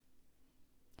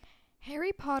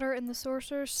Harry Potter and the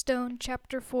Sorcerer's Stone,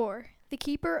 Chapter 4 The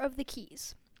Keeper of the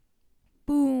Keys.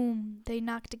 Boom! They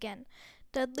knocked again.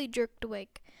 Dudley jerked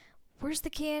awake. "Where's the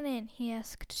cannon?" he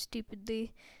asked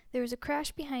stupidly. There was a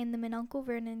crash behind them, and Uncle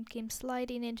Vernon came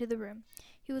sliding into the room.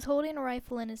 He was holding a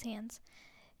rifle in his hands.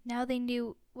 Now they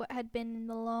knew what had been in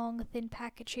the long, thin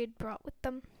package he had brought with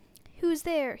them. "Who's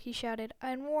there?" he shouted.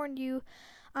 "I warned you.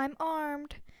 I'm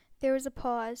armed." There was a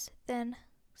pause. Then,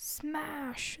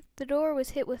 smash! The door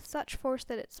was hit with such force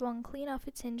that it swung clean off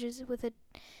its hinges with a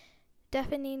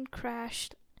deafening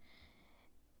crash,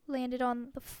 landed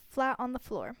flat on the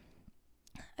floor.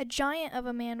 A giant of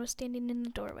a man was standing in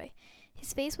the doorway.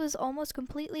 His face was almost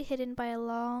completely hidden by a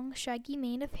long, shaggy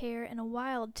mane of hair and a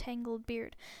wild, tangled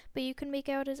beard, but you could make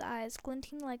out his eyes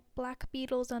glinting like black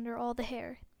beetles under all the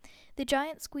hair. The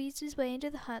giant squeezed his way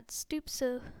into the hut,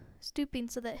 stooping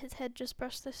so that his head just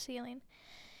brushed the ceiling.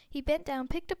 He bent down,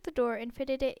 picked up the door, and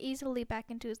fitted it easily back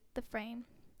into the frame.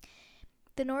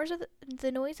 The noise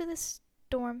of the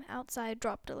storm outside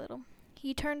dropped a little.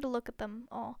 He turned to look at them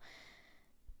all.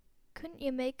 "Couldn't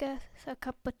you make us a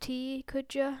cup of tea,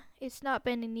 could you? It's not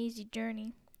been an easy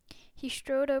journey." He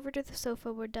strode over to the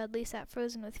sofa where Dudley sat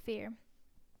frozen with fear.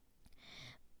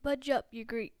 "Budge up, you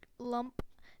great lump,"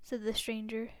 said the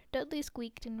stranger. Dudley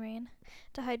squeaked and ran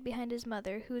to hide behind his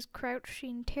mother, who was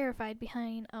crouching terrified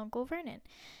behind Uncle Vernon.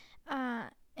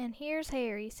 And here's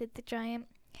Harry," said the giant.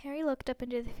 Harry looked up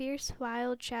into the fierce,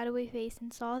 wild, shadowy face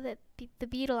and saw that the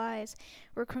beetle eyes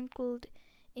were crinkled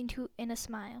in a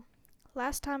smile.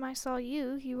 "Last time I saw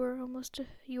you, you were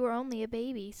only a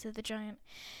baby," said the giant.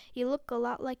 "You look a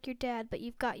lot like your dad, but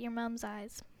you've got your mum's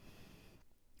eyes."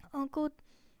 Uncle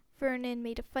Vernon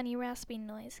made a funny rasping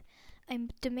noise. "I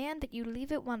demand that you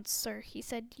leave at once, sir," he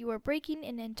said. "You are breaking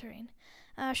and entering."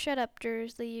 "Ah, shut up,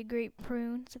 Dursley, you great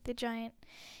prune," said the giant.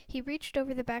 He reached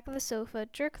over the back of the sofa,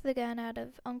 jerked the gun out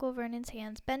of Uncle Vernon's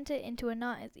hands, bent it into a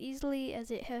knot as easily as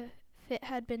if it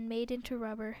had been made into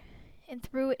rubber, and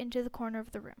threw it into the corner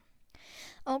of the room.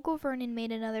 Uncle Vernon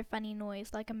made another funny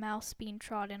noise, like a mouse being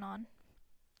trodden on.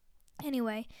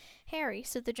 "Anyway, Harry,"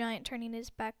 said the giant, turning his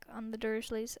back on the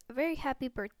Dursleys, "a very happy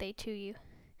birthday to you.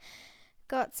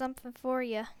 Got something for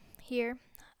you. Here.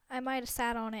 I might have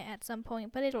sat on it at some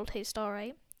point, but it'll taste all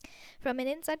right." From an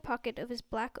inside pocket of his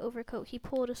black overcoat he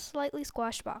pulled a slightly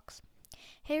squashed box.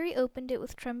 Harry opened it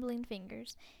with trembling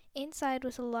fingers. Inside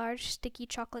was a large, sticky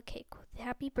chocolate cake with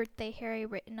 "Happy Birthday, Harry"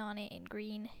 written on it in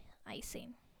green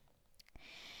icing.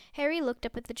 Harry looked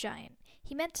up at the giant.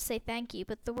 He meant to say thank you,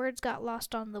 but the words got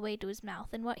lost on the way to his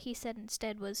mouth, and what he said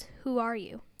instead was, "Who are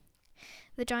you?"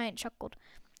 The giant chuckled.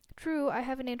 "True, I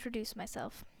haven't introduced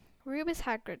myself. Rubus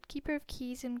Hagrid, keeper of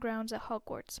keys and grounds at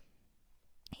Hogwarts."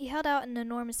 He held out an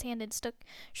enormous hand and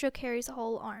shook Harry's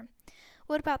whole arm.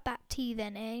 "What about that tea,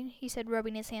 then, eh?" he said,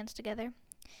 rubbing his hands together.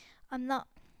 I'd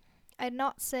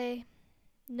not say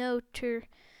no ter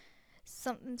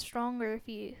something stronger if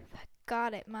you've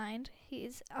got it, mind."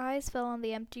 His eyes fell on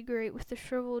the empty grate with the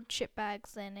shriveled chip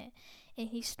bags in it, and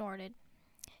he snorted.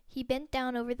 He bent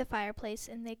down over the fireplace,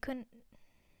 and they couldn't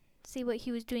see what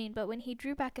he was doing, but when he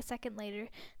drew back a second later,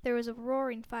 there was a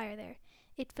roaring fire there.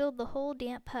 It filled the whole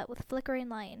damp hut with flickering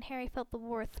light, and Harry felt the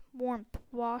warmth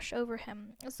wash over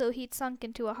him, as though he'd sunk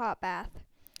into a hot bath.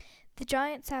 The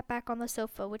giant sat back on the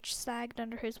sofa, which sagged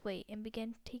under his weight, and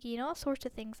began taking all sorts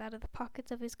of things out of the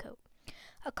pockets of his coat.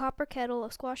 A copper kettle,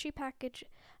 a squashy package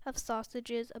of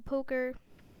sausages, a poker,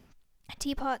 a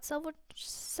teapot,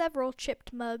 several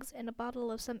chipped mugs, and a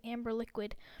bottle of some amber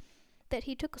liquid that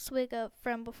he took a swig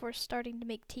from before starting to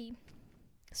make tea.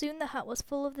 Soon the hut was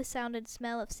full of the sound and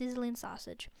smell of sizzling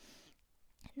sausage.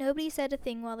 Nobody said a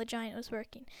thing while the giant was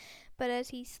working, but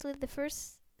as he slid the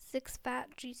first 6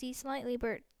 fat, juicy, slightly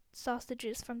burnt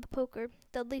sausages from the poker,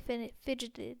 Dudley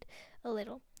fidgeted a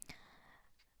little.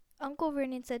 Uncle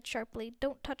Vernon said sharply,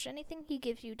 "Don't touch anything he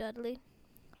gives you, Dudley."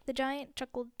 The giant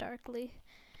chuckled darkly.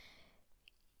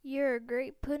 "You're a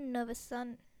great puddin' of a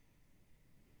son.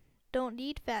 Don't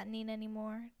need fattening any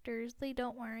more, Dursley,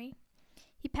 don't worry."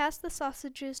 He passed the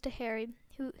sausages to Harry,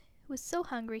 who was so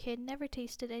hungry he had never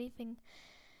tasted anything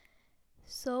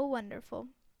so wonderful.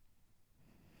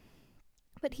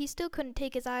 But he still couldn't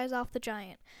take his eyes off the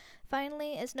giant.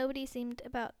 Finally, as nobody seemed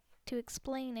about to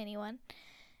explain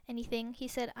anything, he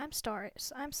said, I'm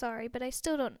sorry, but I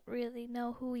still don't really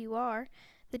know who you are."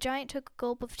 The giant took a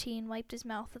gulp of tea and wiped his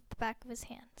mouth with the back of his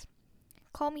hand.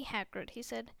 "Call me Hagrid," he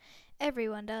said.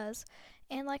 "Everyone does.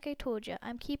 And like I told you,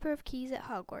 I'm keeper of keys at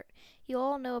Hogwarts. You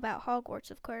all know about Hogwarts,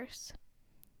 of course."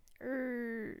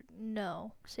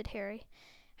 No," said Harry.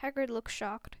 Hagrid looked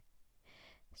shocked.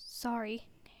 "Sorry,"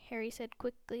 Harry said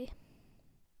quickly.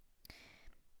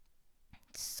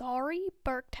 Sorry?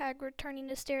 Barked Hagrid, turning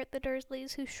to stare at the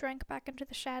Dursleys, who shrank back into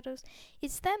the shadows.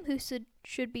 It's them who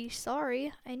should be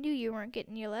sorry. I knew you weren't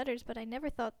getting your letters, but I never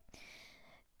thought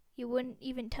you wouldn't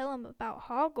even tell 'em about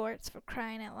Hogwarts, for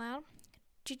crying out loud.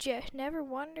 Did you never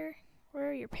wonder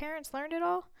where your parents learned it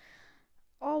all?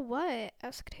 All what?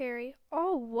 Asked Harry.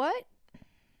 All what?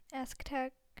 asked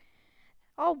Hag.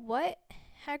 All what?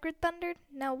 Hagrid thundered.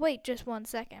 Now wait just 1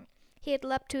 second. He had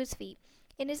leapt to his feet.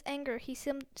 In his anger, he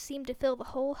seemed to fill the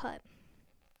whole hut.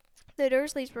 The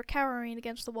Dursleys were cowering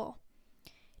against the wall.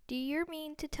 Do you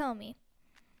mean to tell me,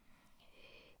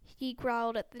 he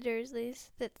growled at the Dursleys,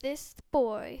 that this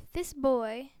boy,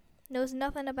 knows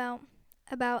nothing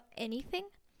about anything?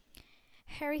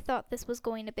 Harry thought this was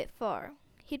going a bit far.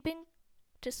 He'd been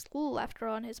to school after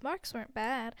all, and his marks weren't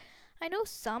bad. I know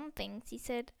some things, he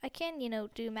said. I can,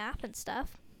 do math and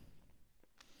stuff.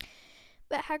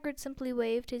 But Hagrid simply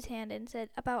waved his hand and said,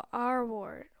 about our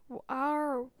world.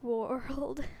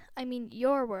 I mean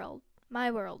your world, my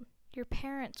world, your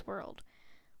parents' world.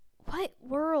 What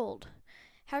world?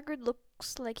 Hagrid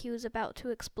looks like he was about to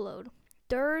explode.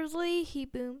 Dursley, he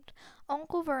boomed.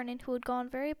 Uncle Vernon, who had gone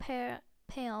very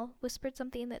pale, whispered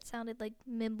something that sounded like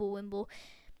Mimblewimble.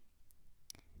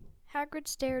 Hagrid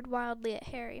stared wildly at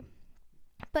Harry.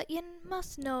 But you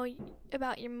must know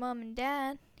about your mum and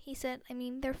dad, he said. I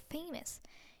mean, they're famous.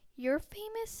 You're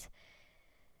famous?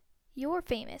 You're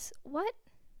famous. What?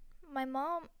 My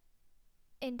mom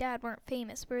and dad weren't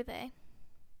famous, were they?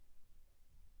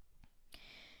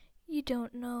 You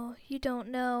don't know.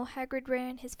 Hagrid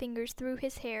ran his fingers through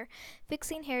his hair,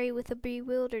 fixing Harry with a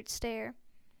bewildered stare.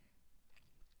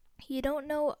 You don't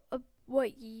know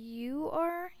what you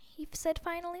are? He said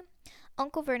finally.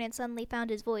 Uncle Vernon suddenly found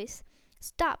his voice.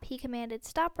 Stop, he commanded.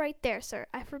 Stop right there, sir.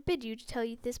 I forbid you to tell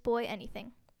this boy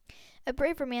anything. A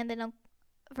braver man than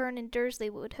Vernon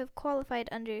Dursley would have quailed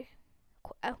under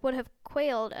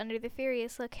the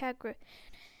furious look Hagrid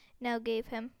now gave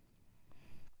him.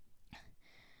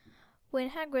 When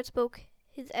Hagrid spoke,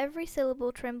 his every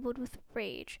syllable trembled with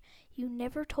rage. You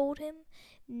never told him?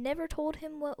 Never told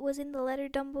him what was in the letter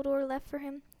Dumbledore left for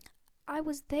him? I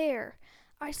was there.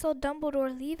 I saw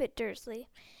Dumbledore leave it, Dursley.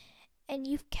 And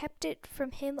you've kept it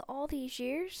from him all these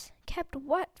years? Kept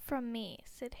what from me?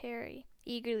 Said Harry,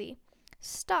 eagerly.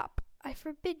 Stop! I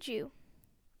forbid you!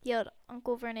 Yelled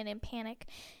Uncle Vernon in panic.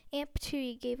 Aunt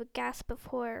Petunia gave a gasp of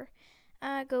horror.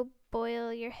 Ah, go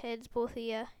boil your heads, both of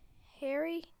you.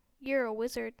 Harry, you're a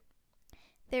wizard.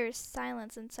 There is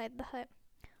silence inside the hut.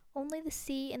 Only the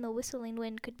sea and the whistling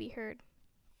wind could be heard.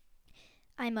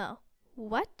 I'm a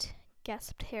what?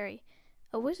 Gasped Harry.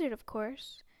 A wizard, of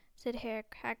course, said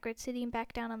Hagrid, sitting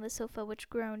back down on the sofa, which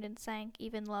groaned and sank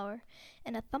even lower.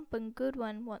 And a thumping good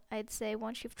one, I'd say,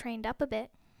 once you've trained up a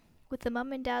bit. With a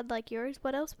mum and dad like yours,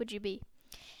 what else would you be?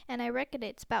 And I reckon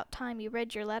it's about time you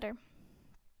read your letter.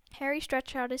 Harry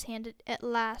stretched out his hand at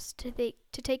last to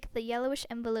take the yellowish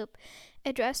envelope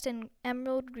addressed in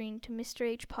emerald green to Mr.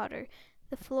 H. Potter,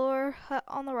 the floor, hut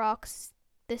on the rocks,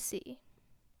 the sea.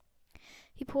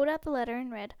 He pulled out the letter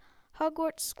and read,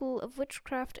 Hogwarts School of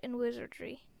Witchcraft and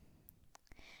Wizardry.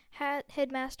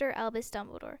 Headmaster Albus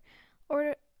Dumbledore.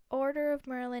 Order of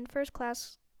Merlin, First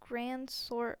Class, Grand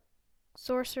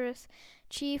Sorceress,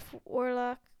 Chief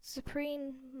Warlock,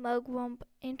 Supreme Mugwump,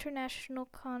 International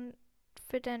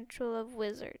Confidential of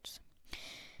Wizards.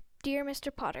 Dear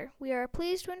Mr. Potter, we are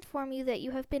pleased to inform you that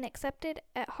you have been accepted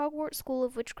at Hogwarts School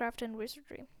of Witchcraft and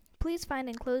Wizardry. Please find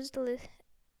enclosed a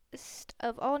list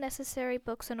of all necessary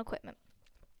books and equipment.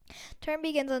 Term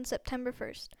begins on September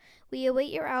 1st. We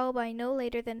await your owl by no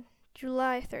later than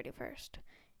July 31st.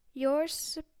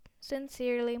 Yours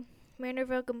sincerely,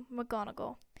 Minerva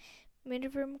McGonagall.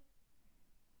 Minerva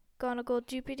McGonagall,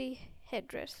 Deputy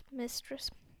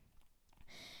Headmistress.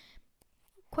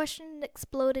 Questions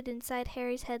exploded inside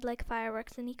Harry's head like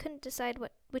fireworks, and he couldn't decide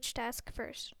which to ask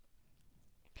first.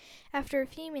 After a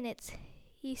few minutes,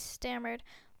 he stammered,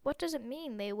 What does it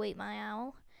mean, they await my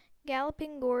owl?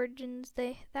 Galloping Gorgons,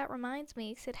 that reminds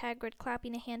me, said Hagrid,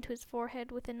 clapping a hand to his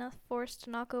forehead with enough force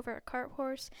to knock over a cart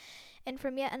horse, and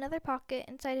from yet another pocket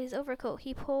inside his overcoat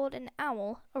he pulled an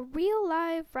owl, a real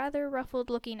live, rather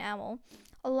ruffled-looking owl,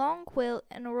 a long quill,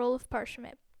 and a roll of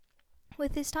parchment.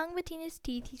 With his tongue between his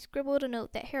teeth, he scribbled a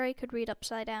note that Harry could read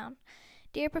upside down.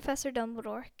 Dear Professor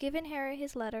Dumbledore, given Harry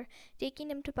his letter,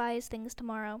 taking him to buy his things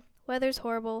tomorrow. Weather's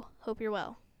horrible. Hope you're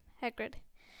well. Hagrid.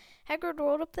 Hagrid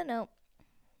rolled up the note,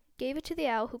 gave it to the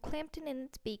owl, who clamped it in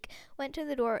its beak, went to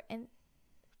the door, and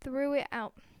threw it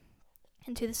out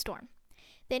into the storm.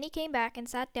 Then he came back and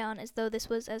sat down as though this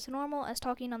was as normal as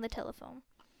talking on the telephone.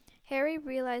 Harry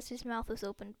realized his mouth was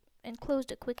open and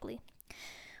closed it quickly.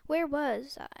 "Where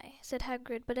was I?" said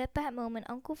Hagrid, but at that moment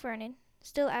Uncle Vernon,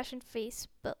 still ashen-faced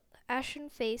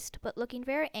but looking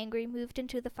very angry, moved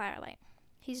into the firelight.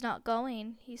 "He's not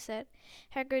going," he said.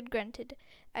 Hagrid grunted.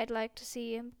 "I'd like to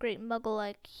see a great muggle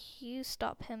like you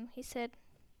stop him," he said.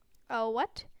 "A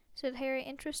what?" said Harry,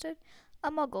 interested.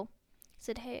 "A muggle,"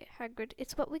 said Hagrid.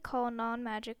 "It's what we call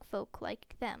non-magic folk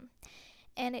like them.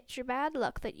 And it's your bad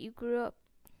luck that you grew up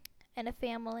in a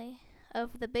family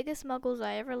of the biggest muggles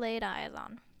I ever laid eyes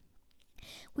on."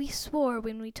 "We swore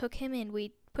when we took him in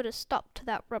we'd put a stop to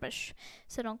that rubbish,"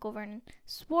 said Uncle Vernon.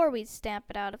 "Swore we'd stamp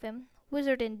it out of him.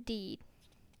 Wizard indeed."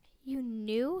 "You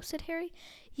knew?" said Harry.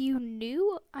 "You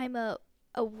knew I'm a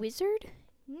wizard?"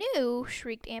 "Knew!"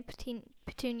 shrieked Aunt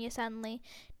Petunia suddenly.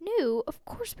 "Knew? Of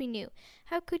course we knew.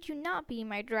 How could you not be,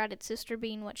 my dratted sister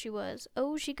being what she was?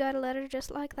 Oh, she got a letter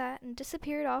just like that, and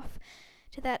disappeared off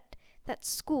to that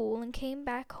school, and came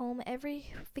back home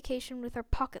every vacation with her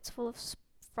pockets full of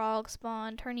frog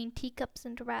spawn, turning teacups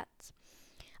into rats.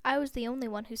 I was the only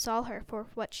one who saw her for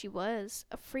what she was,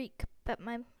 a freak. But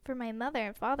for my mother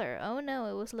and father, oh no,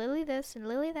 it was Lily this and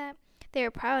Lily that. They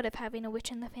were proud of having a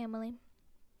witch in the family."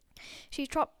 She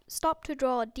stopped to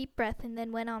draw a deep breath and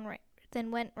then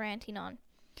went ranting on.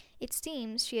 It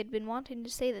seems she had been wanting to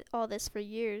say all this for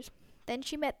years. "Then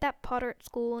she met that Potter at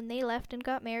school, and they left and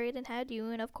got married and had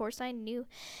you, and of course I knew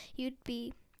you'd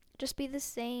be the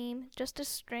same, just as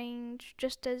strange,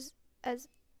 just as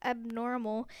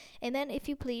abnormal. And then, if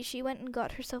you please, she went and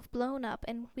got herself blown up,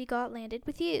 and we got landed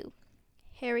with you."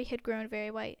 Harry had grown very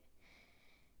white.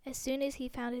 As soon as he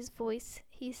found his voice,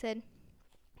 he said,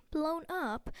 "Blown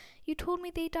up? You told me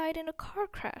they died in a car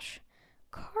crash."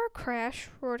 "Car crash?"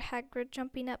 roared Hagrid,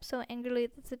 jumping up so angrily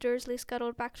that the Dursleys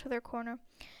scuttled back to their corner.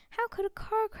 "How could a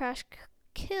car crash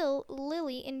kill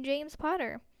Lily and James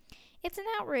Potter? It's an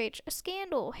outrage, a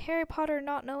scandal, Harry Potter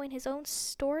not knowing his own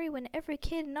story when every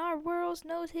kid in our world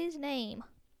knows his name."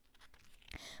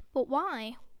 "But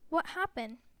why? What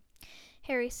happened?"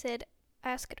 Harry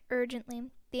asked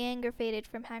urgently. The anger faded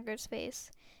from Hagrid's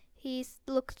face. He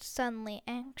looked suddenly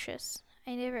anxious.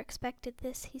 "I never expected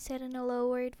this," he said in a low,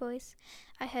 worried voice.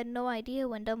 "I had no idea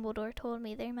when Dumbledore told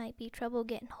me there might be trouble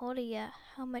getting hold of you,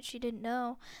 how much you didn't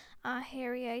know.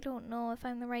 Harry, I don't know if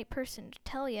I'm the right person to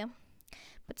tell you.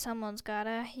 But someone's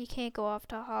gotta. You can't go off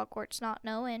to Hogwarts not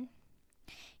knowing."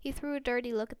 He threw a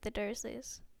dirty look at the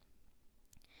Dursleys.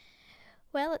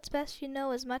 "Well, it's best you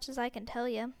know as much as I can tell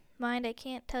you. Mind, I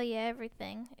can't tell you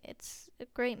everything. It's a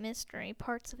great mystery,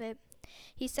 parts of it."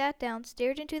 He sat down,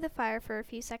 stared into the fire for a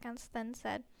few seconds, then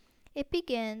said, "It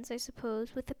begins, I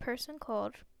suppose, with a person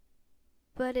called...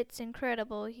 But it's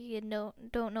incredible you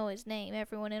don't know his name.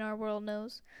 Everyone in our world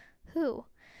knows." "Who?"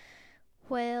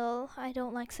 "Well, I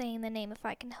don't like saying the name if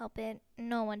I can help it.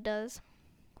 No one does."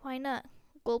 "Why not?"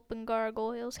 "Gulp and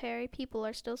gargoyles, Harry. People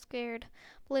are still scared.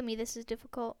 Believe me, this is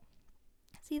difficult.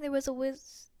 See, there was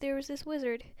this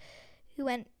wizard who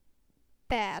went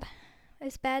bad.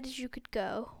 As bad as you could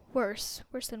go. Worse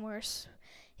than worse.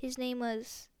 His name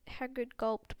was..." Hagrid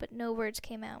gulped, but no words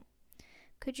came out.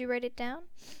 "Could you write it down?"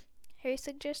 Harry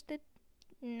suggested.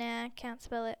 "Nah, can't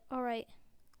spell it." "All right.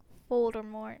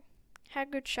 Voldemort."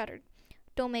 Hagrid shuddered.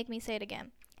 "Don't make me say it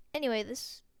again. Anyway,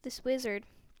 this wizard,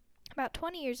 about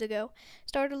 20 years ago,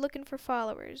 started looking for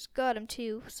followers. Got 'em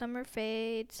too. Some were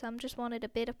fade, some just wanted a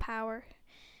bit of power.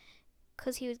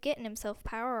 'Cause he was getting himself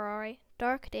power, all right.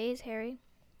 Dark days, Harry.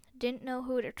 Didn't know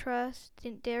who to trust.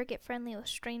 Didn't dare get friendly with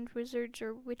strange wizards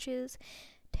or witches.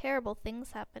 Terrible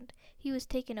things happened. He was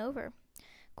taken over.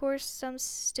 Course, some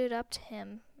stood up to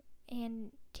him,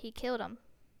 and he killed 'em.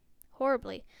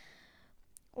 Horribly.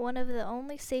 One of the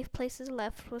only safe places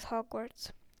left was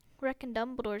Hogwarts. Reckon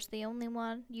Dumbledore's the only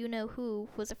one you-know-who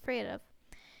was afraid of.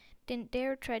 Didn't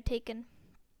dare try taking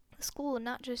the school,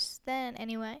 not just then,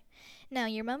 anyway. Now,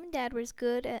 your mum and dad were as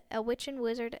good a witch and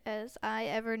wizard as I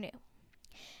ever knew.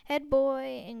 Head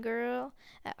boy and girl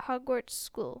at Hogwarts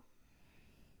School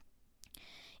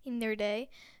in their day.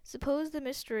 Suppose the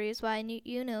mystery is why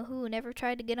you-know-who never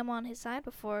tried to get 'em on his side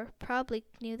before. Probably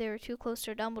knew they were too close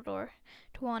to Dumbledore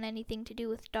to want anything to do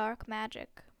with dark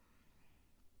magic.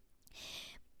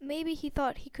 Maybe he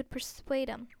thought he could persuade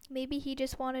 'em. Maybe he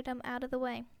just wanted 'em out of the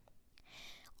way.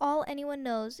 All anyone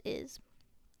knows is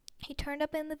he turned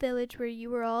up in the village where you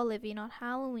were all living on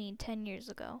Halloween 10 years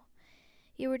ago.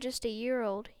 You were just a year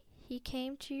old. He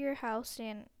came to your house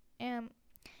and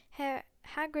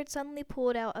Hagrid suddenly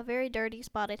pulled out a very dirty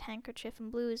spotted handkerchief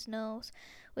and blew his nose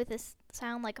with a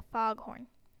sound like a foghorn.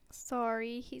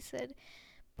 "Sorry," he said,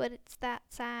 "but it's that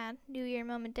sad. Knew your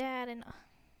mum and dad and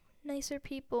nicer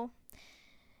people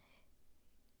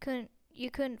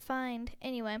you couldn't find.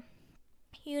 Anyway,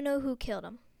 you know who killed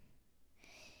him."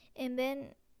 And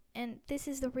then, and this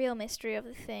is the real mystery of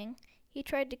the thing, he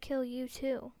tried to kill you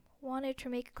too. Wanted to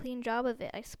make a clean job of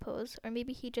it, I suppose, or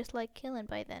maybe he just liked killing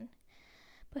by then.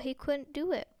 But he couldn't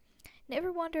do it.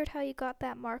 Never wondered how you got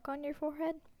that mark on your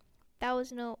forehead? That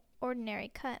was no ordinary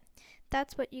cut.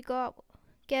 That's what you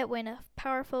get when a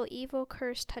powerful evil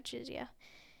curse touches you.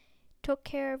 Took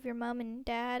care of your mom and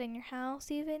dad and your house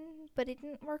even, but it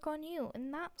didn't work on you,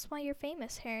 and that's why you're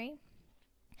famous, Harry.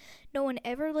 No one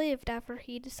ever lived after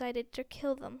he decided to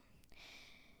kill them.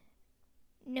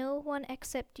 No one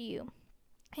except you.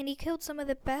 And he killed some of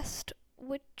the best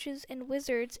witches and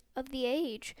wizards of the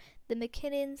age. The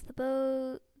McKinnons,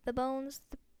 the Bones,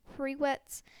 the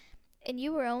Prewets, and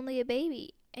you were only a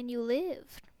baby, and you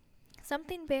lived.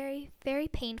 Something very, very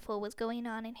painful was going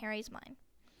on in Harry's mind.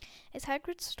 As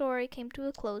Hagrid's story came to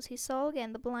a close, he saw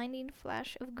again the blinding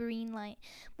flash of green light,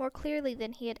 more clearly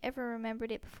than he had ever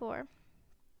remembered it before.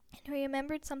 And he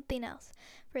remembered something else,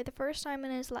 for the first time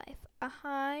in his life, a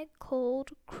high,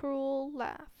 cold, cruel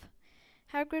laugh.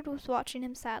 Hagrid was watching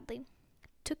him sadly.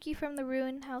 Took you from the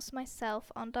ruined house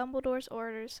myself, on Dumbledore's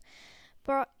orders.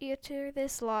 Brought you to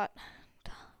this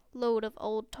load of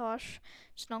old tosh,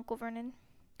 said Uncle Vernon.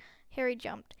 Harry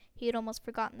jumped. He had almost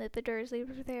forgotten that the Dursleys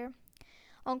were there.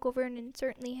 Uncle Vernon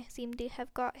certainly seemed to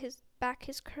have got back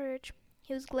his courage.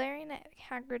 He was glaring at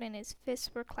Hagrid and his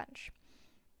fists were clenched.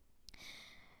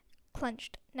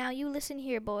 Now you listen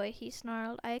here, boy, he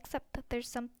snarled. I accept that there's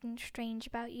something strange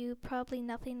about you, probably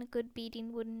nothing a good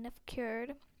beating wouldn't have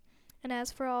cured. And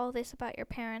as for all this about your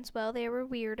parents, well, they were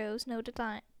weirdos, no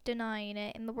denying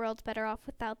it, and the world's better off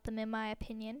without them, in my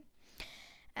opinion.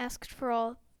 Asked for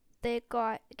all they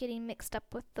got getting mixed up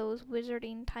with those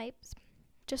wizarding types.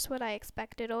 Just what I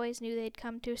expected, always knew they'd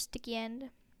come to a sticky end.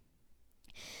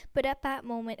 But at that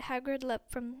moment, Hagrid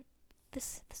leapt from the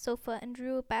sofa and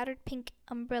drew a battered pink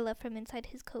umbrella from inside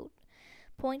his coat.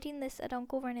 Pointing this at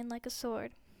Uncle Vernon like a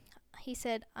sword, he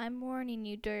said, I'm warning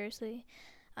you, Dursley.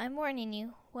 I'm warning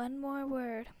you. One more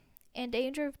word. In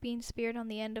danger of being speared on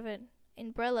the end of an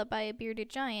umbrella by a bearded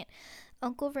giant,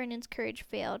 Uncle Vernon's courage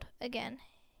failed again.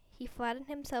 He flattened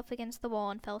himself against the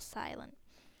wall and fell silent.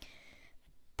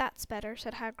 That's better,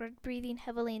 said Hagrid, breathing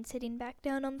heavily and sitting back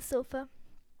down on the sofa,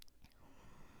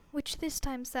 which this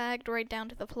time sagged right down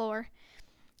to the floor.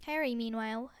 Harry,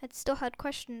 meanwhile, still had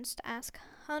questions to ask,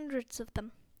 hundreds of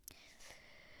them.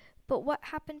 But what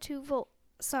happened to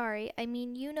Sorry, I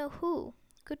mean you know who.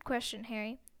 Good question,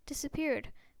 Harry. Disappeared.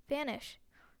 Vanished.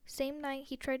 Same night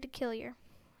he tried to kill you.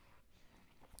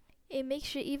 It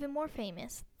makes you even more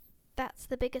famous. That's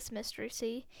the biggest mystery,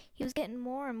 see? He was getting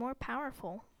more and more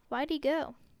powerful. Why'd he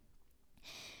go?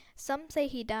 Some say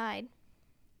he died.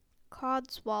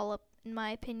 Codswallop, in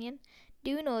my opinion.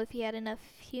 Do know if he had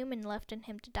enough human left in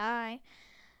him to die.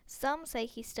 Some say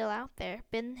he's still out there,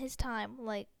 been his time,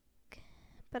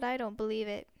 but I don't believe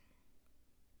it.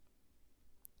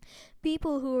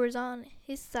 People who was on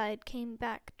his side came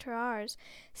back to ours.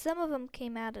 Some of 'em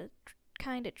came out of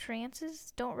kind of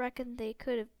trances. Don't reckon they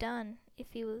could have done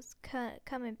if he was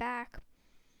coming back.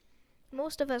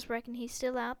 Most of us reckon he's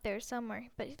still out there somewhere,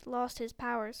 but he's lost his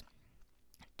powers.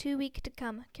 Too weak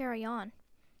to carry on.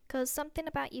 'Cause something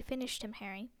about you finished him,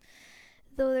 Harry.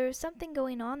 Though there was something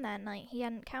going on that night he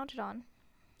hadn't counted on.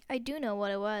 I do know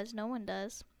what it was. No one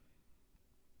does.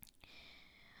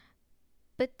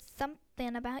 But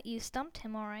something about you stumped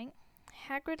him, all right.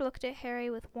 Hagrid looked at Harry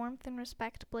with warmth and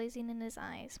respect blazing in his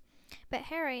eyes. But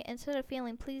Harry, instead of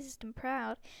feeling pleased and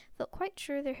proud, felt quite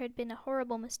sure there had been a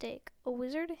horrible mistake. A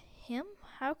wizard? Him?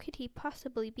 How could he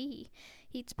possibly be?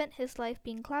 He'd spent his life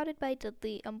being clouded by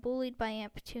Dudley and bullied by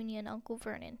Aunt Petunia and Uncle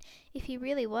Vernon. If he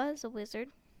really was a wizard,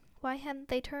 why hadn't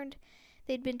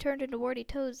they'd been turned into warty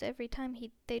toads every time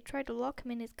they'd tried to lock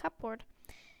him in his cupboard?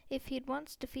 If he'd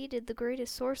once defeated the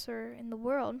greatest sorcerer in the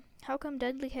world, how come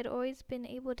Dudley had always been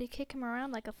able to kick him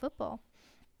around like a football?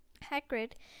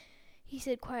 Hagrid, he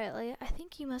said quietly, I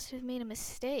think you must have made a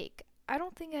mistake. I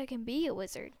don't think I can be a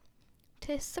wizard. To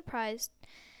his surprise,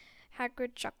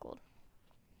 Hagrid chuckled.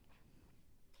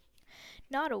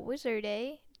 Not a wizard,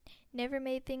 eh? Never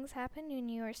made things happen when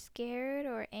you were scared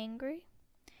or angry?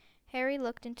 Harry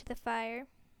looked into the fire.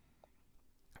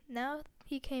 Now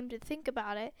he came to think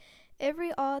about it,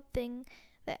 every odd thing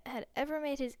that had ever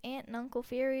made his aunt and uncle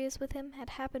furious with him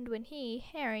had happened when he,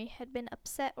 Harry, had been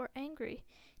upset or angry.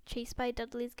 Chased by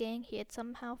Dudley's gang, he had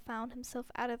somehow found himself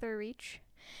out of their reach.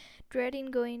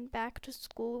 Dreading going back to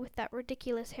school with that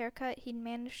ridiculous haircut, he'd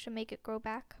managed to make it grow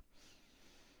back.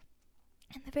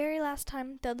 And the very last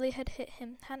time Dudley had hit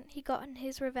him, hadn't he gotten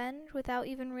his revenge without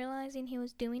even realizing he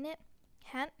was doing it?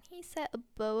 Hadn't he set a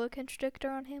boa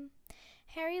constrictor on him?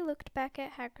 Harry looked back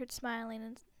at Hagrid, smiling,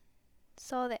 and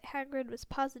saw that Hagrid was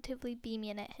positively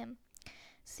beaming at him.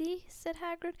 "See," said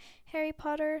Hagrid, "Harry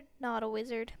Potter, not a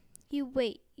wizard. You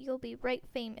wait, you'll be right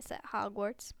famous at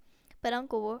Hogwarts." But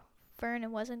Uncle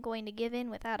Vernon wasn't going to give in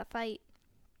without a fight.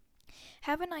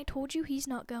 "Haven't I told you he's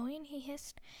not going?" he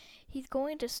hissed. "He's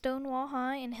going to Stonewall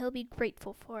High, and he'll be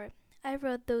grateful for it. I've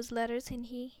read those letters, and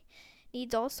he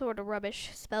needs all sort of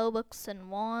rubbish, spell books and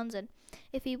wands, and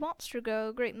if he wants to grow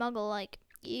a great muggle like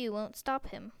you won't stop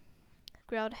him,"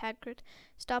 growled Hagrid.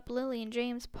 "Stop Lily and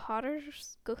James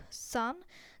Potter's son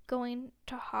going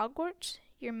to Hogwarts?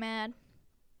 You're mad.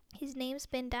 His name's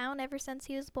been down ever since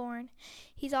he was born.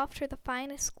 He's off to the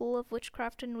finest school of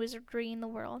witchcraft and wizardry in the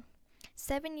world.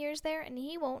 7 years there, and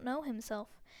he won't know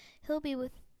himself. He'll be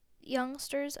with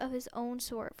youngsters of his own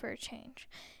sort for a change,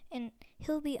 and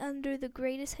he'll be under the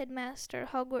greatest headmaster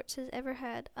Hogwarts has ever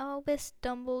had, Albus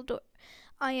Dumbledore.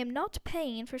 I am not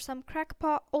paying for some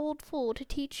crackpot old fool to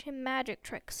teach him magic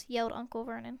tricks," yelled Uncle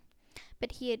Vernon.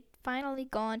 But he had finally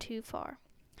gone too far.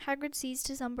 Hagrid seized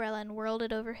his umbrella and whirled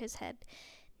it over his head.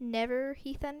 "Never,"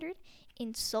 he thundered,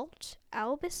 "insult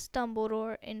Albus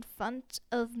Dumbledore in front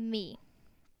of me."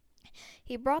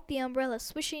 He brought the umbrella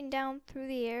swishing down through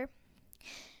the air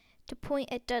to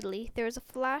point at Dudley. There was a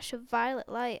flash of violet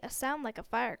light, a sound like a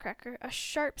firecracker, a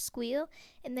sharp squeal,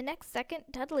 and the next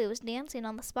second Dudley was dancing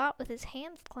on the spot with his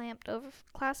hands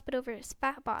clasped over his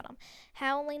fat bottom,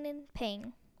 howling in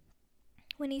pain.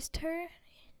 When he turned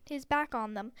his back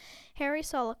on them, Harry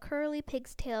saw a curly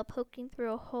pig's tail poking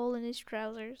through a hole in his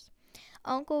trousers.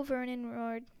 Uncle Vernon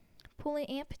roared, pulling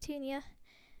Aunt Petunia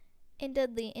and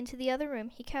Dudley into the other room.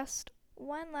 He cast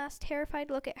one last terrified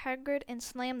look at Hagrid and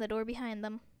slammed the door behind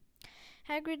them.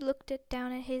 Hagrid looked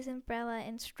down at his umbrella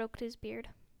and stroked his beard.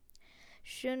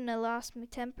 "Shouldn't have lost my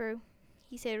temper,"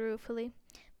 he said ruefully,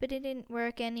 "but it didn't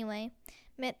work anyway.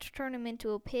 Meant to turn him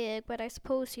into a pig, but I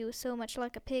suppose he was so much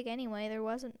like a pig anyway there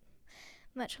wasn't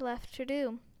much left to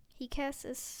do." He cast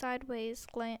a sideways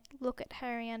look at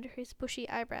Harry under his bushy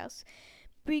eyebrows.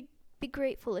 Be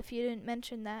grateful if you didn't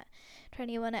mention that to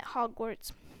anyone at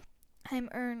Hogwarts. I'm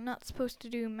not supposed to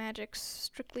do magic,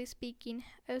 strictly speaking.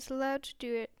 I was allowed to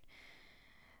do it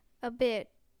a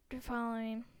bit,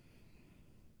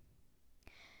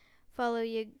 follow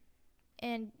you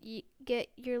and get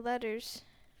your letters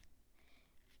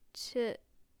to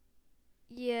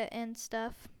you and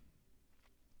stuff.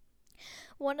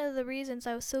 One of the reasons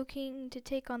I was so keen to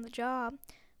take on the job.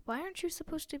 Why aren't you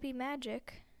supposed to be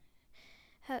magic?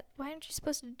 Why aren't you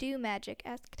supposed to do magic?"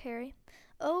 asked Harry.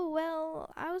 "Oh,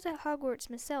 well, I was at Hogwarts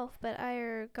myself, but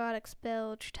I got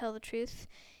expelled, to tell the truth,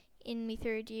 in me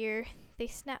 3rd year. They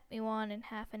snapped me wand in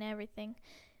half and everything,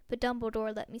 but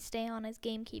Dumbledore let me stay on as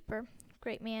gamekeeper.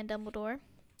 Great man, Dumbledore."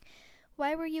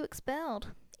 "Why were you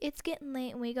expelled?" "It's getting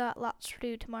late and we got lots to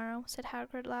do tomorrow," said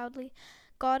Hagrid loudly.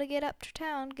 "Gotta get up to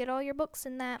town, get all your books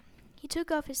and that." He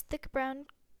took off his thick brown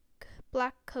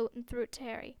black coat and threw it to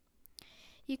Harry.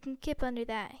 "You can kip under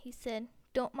that," he said.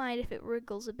 "Don't mind if it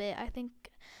wriggles a bit. I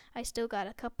think I still got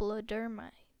a couple of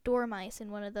dormice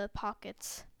in one of the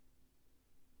pockets."